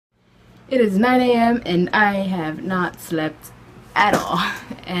It is 9 a.m. and I have not slept at all.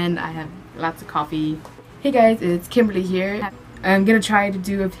 And I have lots of coffee. Hey guys, it's Kimberly here. I'm gonna try to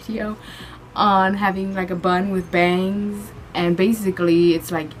do a video on having like a bun with bangs. And basically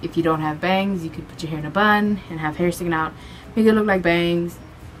it's like if you don't have bangs, you could put your hair in a bun and have hair sticking out, make it look like bangs.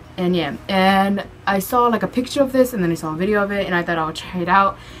 And yeah, and I saw like a picture of this and then I saw a video of it and I thought I would try it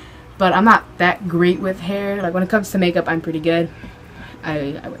out. But I'm not that great with hair. Like when it comes to makeup, I'm pretty good,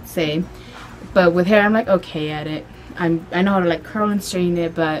 I would say. But with hair, I'm like okay at it. I know how to like curl and straighten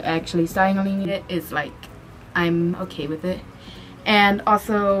it, but actually styling it is like I'm okay with it. And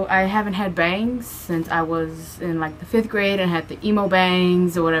also I haven't had bangs since I was in like the 5th grade and had the emo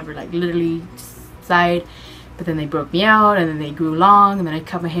bangs or whatever, like literally side. But then they broke me out and then they grew long and then I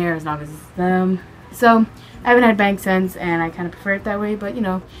cut my hair as long as them. So I haven't had bangs since and I kind of prefer it that way, but you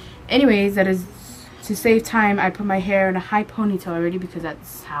know. Anyways, that is to save time. I put my hair in a high ponytail already because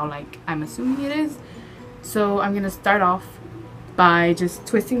that's how like I'm assuming it is. So I'm gonna start off by just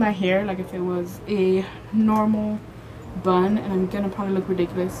twisting my hair like if it was a normal bun, and I'm gonna probably look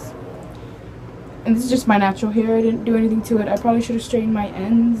ridiculous. And this is just my natural hair. I didn't do anything to it. I probably should have straightened my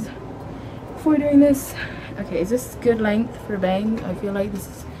ends before doing this. Okay, is this good length for bang? I feel like this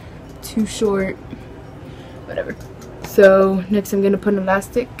is too short. Whatever. So next I'm gonna put an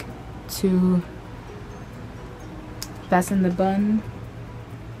elastic to fasten the bun.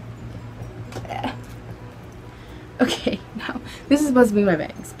 Yeah. Okay, now this is supposed to be my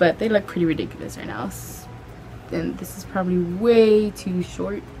bangs, but they look pretty ridiculous right now. And this is probably way too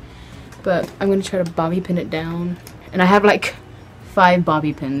short, but I'm gonna try to bobby pin it down. And I have like 5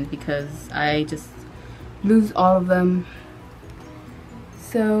 bobby pins because I just lose all of them.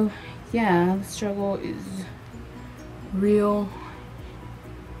 So yeah, the struggle is real.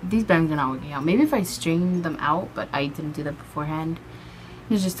 These bangs are not working out. Maybe if I straightened them out, but I didn't do that beforehand.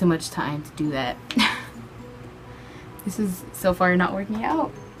 There's just too much time to do that. This is so far not working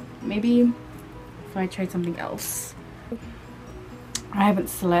out. Maybe if I tried something else. I haven't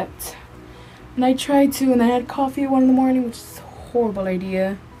slept. And I tried to, and I had coffee at 1 in the morning, which is a horrible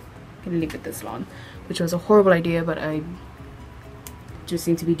idea. I'm gonna leave it this long. Which was a horrible idea, but I just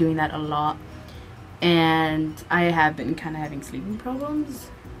seem to be doing that a lot. And I have been kind of having sleeping problems.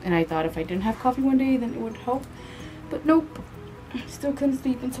 And I thought if I didn't have coffee one day, then it would help. But nope. Still couldn't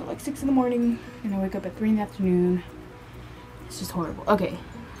sleep until like 6 in the morning. And I wake up at 3 in the afternoon. It's just horrible. Okay.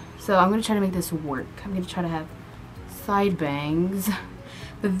 So I'm going to try to make this work. I'm going to try to have side bangs.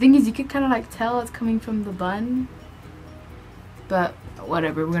 But the thing is, you could kind of like tell it's coming from the bun. But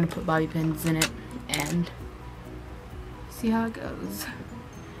whatever. We're going to put bobby pins in it. And see how it goes.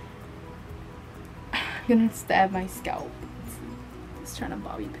 I'm going to stab my scalp. Just trying to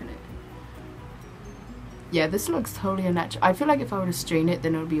bobby pin it. Yeah, this looks totally unnatural. I feel like if I were to straighten it,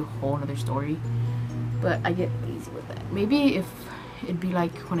 then it would be a whole other story. But I get lazy with that. Maybe if it'd be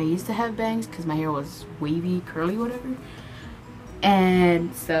like when I used to have bangs, because my hair was wavy, curly, whatever.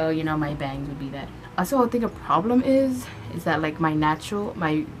 And so, you know, my bangs would be that. Also, I think a problem is that like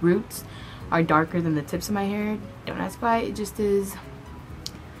my roots are darker than the tips of my hair. Don't ask why, it just is.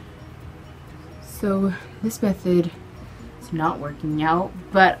 So this method is not working out,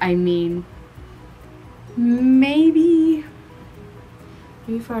 but I mean, maybe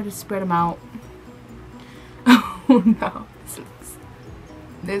if I were to spread them out. Oh no,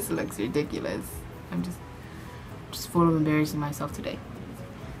 this looks ridiculous. I'm just full of embarrassing myself today.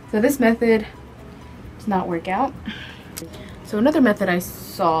 So this method does not work out. So another method I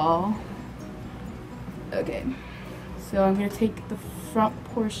saw. Okay, so I'm gonna take the front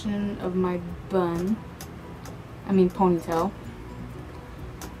portion of my ponytail,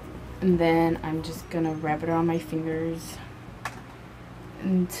 and then I'm just gonna wrap it around my fingers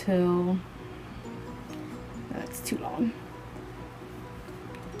until that's too long.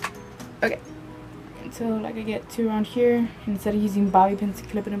 Okay, until like I get to around here. Instead of using bobby pins to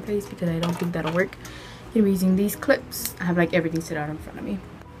clip it in place, because I don't think that'll work, I'm gonna be using these clips. I have like everything set out in front of me.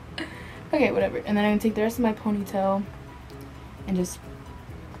 Okay, whatever. And then I'm gonna take the rest of my ponytail and just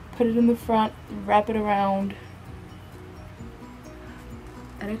put it in the front, wrap it around.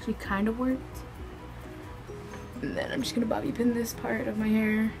 That actually kind of worked. And then I'm just gonna bobby pin this part of my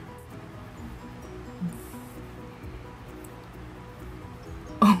hair.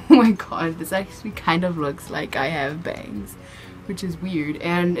 Oh my god, this actually kind of looks like I have bangs, which is weird.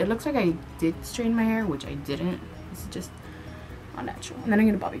 And it looks like I did straighten my hair, which I didn't. This is just unnatural. And then I'm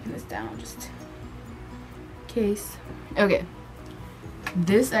gonna bobby pin this down just in case. Okay.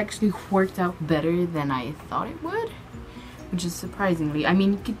 This actually worked out better than I thought it would, which is surprisingly. I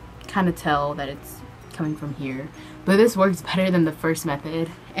mean, you could kind of tell that it's coming from here. But this works better than the first method.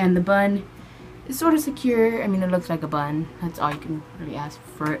 And the bun is sort of secure. I mean, it looks like a bun. That's all you can really ask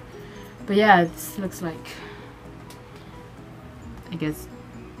for it. But yeah, this looks like, I guess,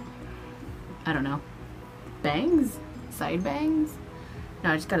 I don't know, bangs? Side bangs?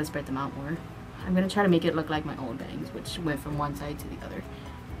 No, I just gotta spread them out more. I'm gonna try to make it look like my old bangs, which went from one side to the other.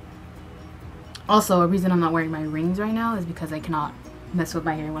 Also, a reason I'm not wearing my rings right now is because I cannot mess with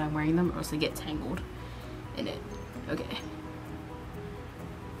my hair when I'm wearing them, or else they get tangled in it. Okay.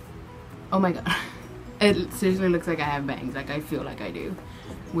 Oh my god. It seriously looks like I have bangs. Like, I feel like I do,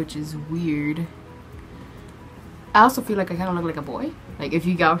 which is weird. I also feel like I kind of look like a boy. Like, if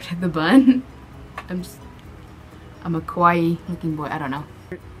you got rid of the bun, I'm a kawaii looking boy. I don't know.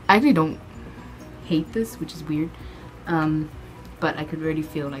 I actually don't hate this, which is weird. But I could really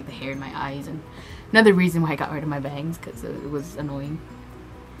feel like the hair in my eyes, and another reason why I got rid of my bangs, because it was annoying.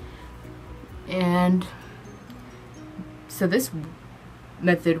 And so this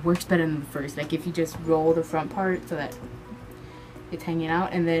method works better than the first. Like, if you just roll the front part so that it's hanging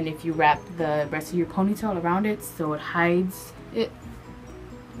out, and then if you wrap the rest of your ponytail around it so it hides it,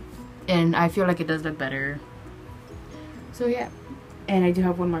 and I feel like it does look better. So yeah. And I do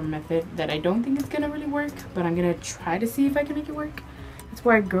have one more method that I don't think is gonna really work, but I'm gonna try to see if I can make it work. That's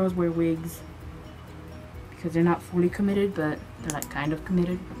why girls wear wigs, because they're not fully committed, but they're like kind of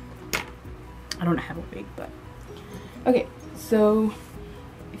committed. I don't have a wig, but okay. So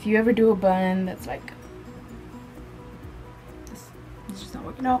if you ever do a bun that's like this, it's just not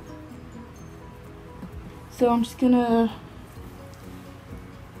working out. So I'm just gonna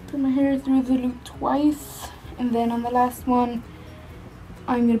put my hair through the loop twice, and then on the last one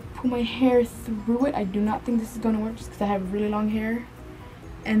I'm gonna pull my hair through it. I do not think this is gonna work just because I have really long hair.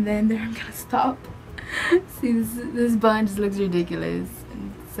 And then there I'm gonna stop. See, this bun just looks ridiculous.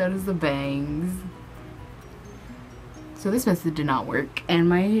 And so does the bangs. So this method did not work, and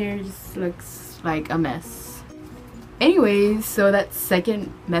my hair just looks like a mess. Anyways, so that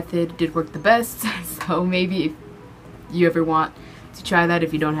second method did work the best. So maybe if you ever want to try that,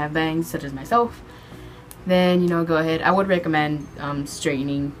 if you don't have bangs, such as myself, then, you know, go ahead. I would recommend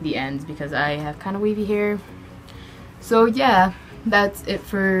straightening the ends because I have kind of wavy hair. So yeah, that's it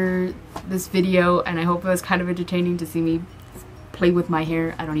for this video, and I hope it was kind of entertaining to see me play with my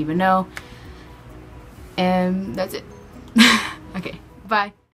hair. I don't even know. And that's it. Okay, bye.